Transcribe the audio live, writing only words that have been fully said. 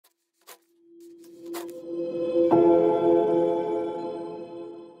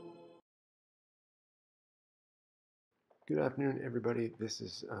afternoon, everybody. This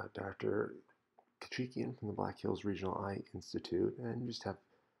is Dr. Kachikian from the Black Hills Regional Eye Institute, and you just have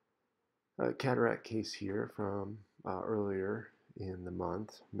a cataract case here from earlier in the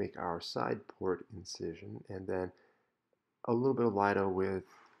month. Make our side port incision, and then a little bit of Lido with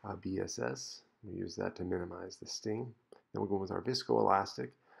BSS. We use that to minimize the sting. Then we'll go with our viscoelastic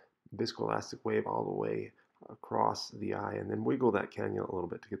wave all the way across the eye, and then wiggle that cannula a little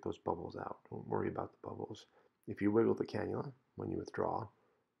bit to get those bubbles out. Don't worry about the bubbles. If you wiggle the cannula when you withdraw,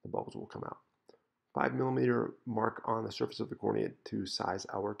 the bubbles will come out. 5 mm mark on the surface of the cornea to size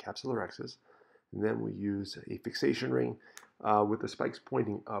our capsulorhexis. And then we use a fixation ring with the spikes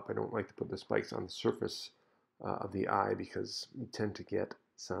pointing up. I don't like to put the spikes on the surface of the eye because we tend to get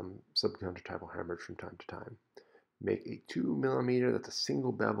some subconjunctival hemorrhage from time to time. Make a 2 mm, that's a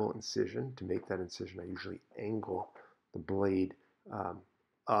single bevel incision. To make that incision, I usually angle the blade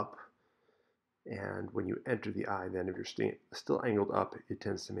up. And when you enter the eye, then if you're still angled up, it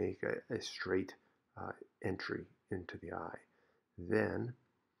tends to make a straight entry into the eye. Then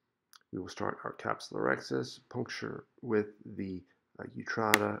we will start our capsulorhexis, puncture with the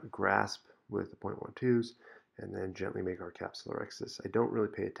Utrata, grasp with the 0.12s, and then gently make our capsulorhexis. I don't really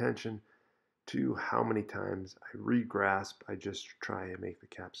pay attention to how many times I re-grasp. I just try and make the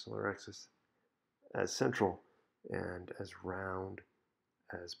capsulorhexis as central and as round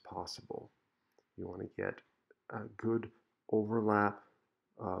as possible. You want to get a good overlap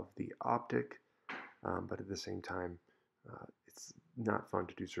of the optic, but at the same time, it's not fun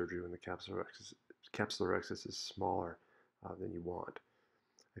to do surgery when the capsulorhexis is smaller than you want.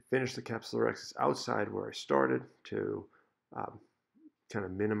 I finished the capsulorhexis outside where I started to kind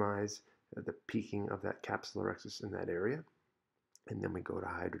of minimize the peaking of that capsulorhexis in that area. And then we go to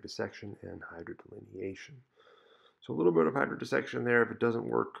hydrodissection and hydrodelineation. So a little bit of hydrodissection there. If it doesn't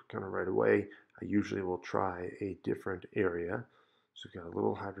work kind of right away, I usually will try a different area. So we've got a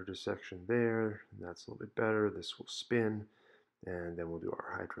little hydrodissection there, and that's a little bit better. This will spin, and then we'll do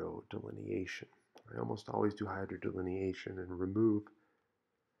our hydrodelineation. I almost always do hydrodelineation and remove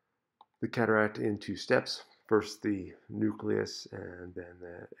the cataract in 2 steps. First the nucleus and then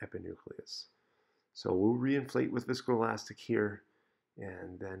the epinucleus. So we'll reinflate with viscoelastic here,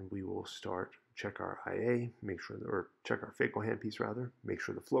 and then we will start, check our IA, make sure, or check our phaco handpiece rather, make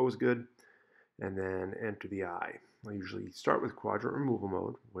sure the flow is good, and then enter the eye. I usually start with quadrant removal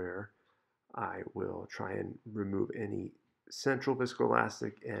mode, where I will try and remove any central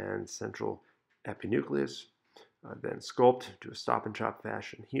viscoelastic and central epinucleus, then sculpt to a stop and chop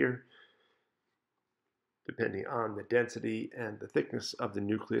fashion here, depending on the density and the thickness of the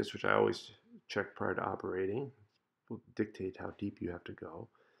nucleus, which I always check prior to operating, will dictate how deep you have to go.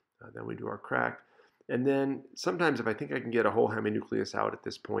 Then we do our crack. And then sometimes if I think I can get a whole heminucleus out at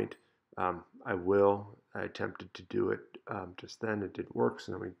this point, I will. I attempted to do it just then. It didn't work,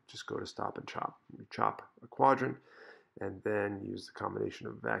 so then we just go to stop and chop. We chop a quadrant and then use the combination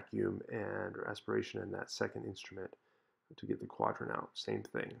of vacuum and aspiration and that second instrument to get the quadrant out. Same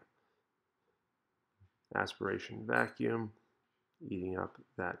thing. Aspiration, vacuum, eating up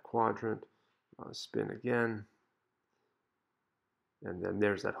that quadrant, spin again, and then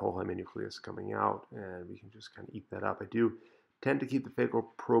there's that whole heminucleus coming out, and we can just kind of eat that up. I do tend to keep the phaco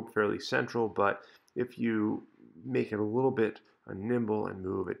probe fairly central, but if you make it a little bit nimble and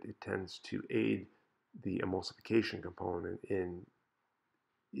move it, it tends to aid the emulsification component in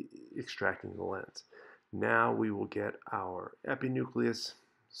extracting the lens. Now we will get our epinucleus.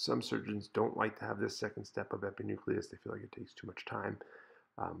 Some surgeons don't like to have this second step of epinucleus. They feel like it takes too much time,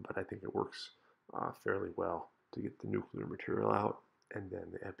 but I think it works fairly well to get the nuclear material out and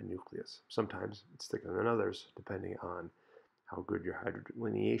then the epinucleus. Sometimes it's thicker than others, depending on how good your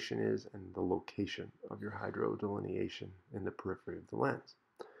hydrodelineation is and the location of your hydrodelineation in the periphery of the lens.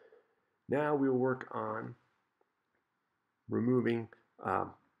 Now we'll work on removing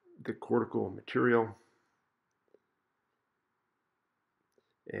the cortical material.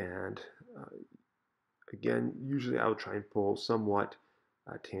 And again, usually I would try and pull somewhat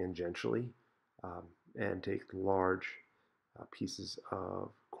tangentially and take large pieces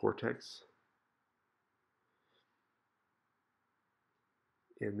of cortex.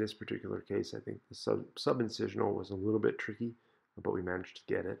 In this particular case, I think the subincisional was a little bit tricky, but we managed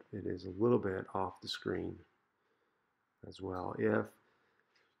to get it. It is a little bit off the screen as well. If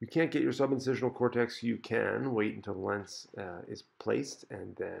you can't get your subincisional cortex, you can wait until the lens is placed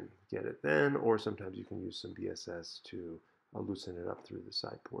and then get it then, or sometimes you can use some BSS to loosen it up through the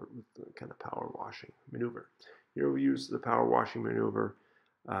side port with the kind of power washing maneuver. Here we use the power washing maneuver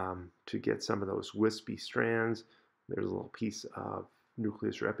to get some of those wispy strands. There's a little piece of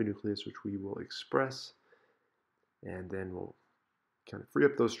nucleus or epinucleus which we will express. and then we'll kind of free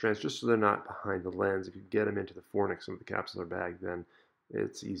up those strands just so they're not behind the lens. If you get them into the fornix of the capsular bag, then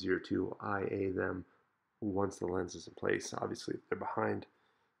it's easier to IA them once the lens is in place. Obviously, if they're behind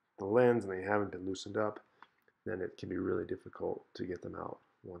the lens and they haven't been loosened up, then it can be really difficult to get them out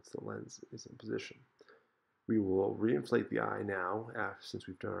once the lens is in position. We will reinflate the eye now, since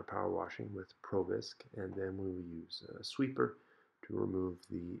we've done our power washing, with Provisc, and then we will use a sweeper to remove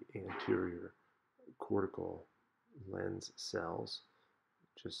the anterior cortical lens cells,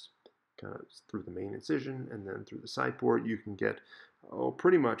 just kind of through the main incision and then through the side port. You can get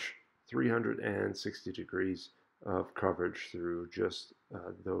pretty much 360 degrees of coverage through just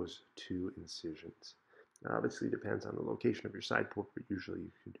those two incisions. Obviously, it depends on the location of your side port, but usually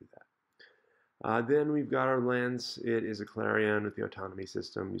you can do that. Then we've got our lens. It is a Clarion with the autonomy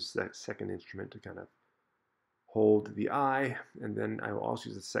system. Use that second instrument to kind of hold the eye, and then I will also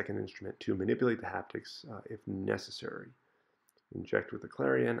use the second instrument to manipulate the haptics if necessary. Inject with the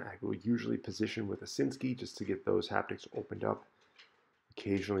Clarion. I will usually position with a Sinskey just to get those haptics opened up.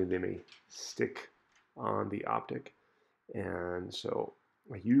 Occasionally they may stick on the optic, and so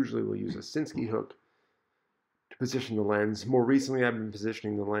I usually will use a Sinskey hook to position the lens. More recently, I've been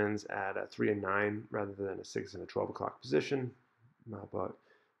positioning the lens at a 3 and 9 rather than a 6 and a 12 o'clock position, but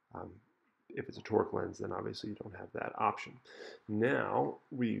if it's a toric lens, then obviously you don't have that option. Now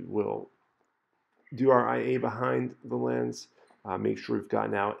we will do our IA behind the lens, make sure we've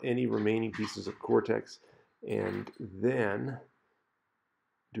gotten out any remaining pieces of cortex, and then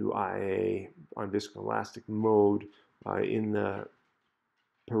do IA on viscoelastic mode in the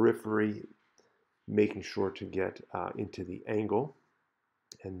periphery, making sure to get into the angle.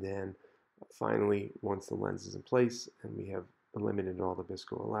 And then finally, once the lens is in place and we have eliminated all the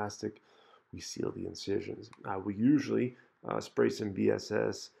viscoelastic, we seal the incisions. We usually spray some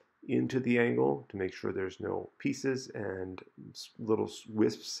VSS into the angle to make sure there's no pieces and little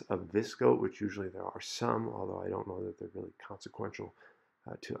wisps of visco, which usually there are some, although I don't know that they're really consequential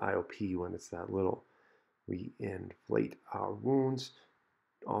to IOP when it's that little. We inflate our wounds.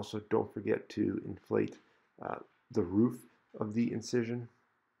 Also, don't forget to inflate the roof of the incision.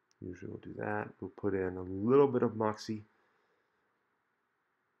 Usually we'll do that. We'll put in a little bit of Moxie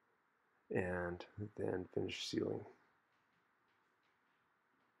and then finish sealing.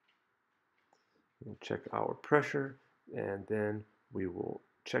 We'll check our pressure, and then we will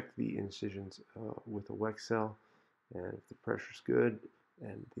check the incisions with a Weck-Cel. And if the pressure's good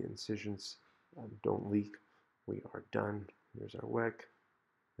and the incisions don't leak, we are done. Here's our Weck.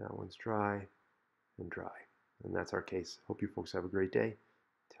 That one's dry and dry. And that's our case. Hope you folks have a great day.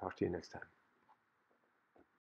 Talk to you next time.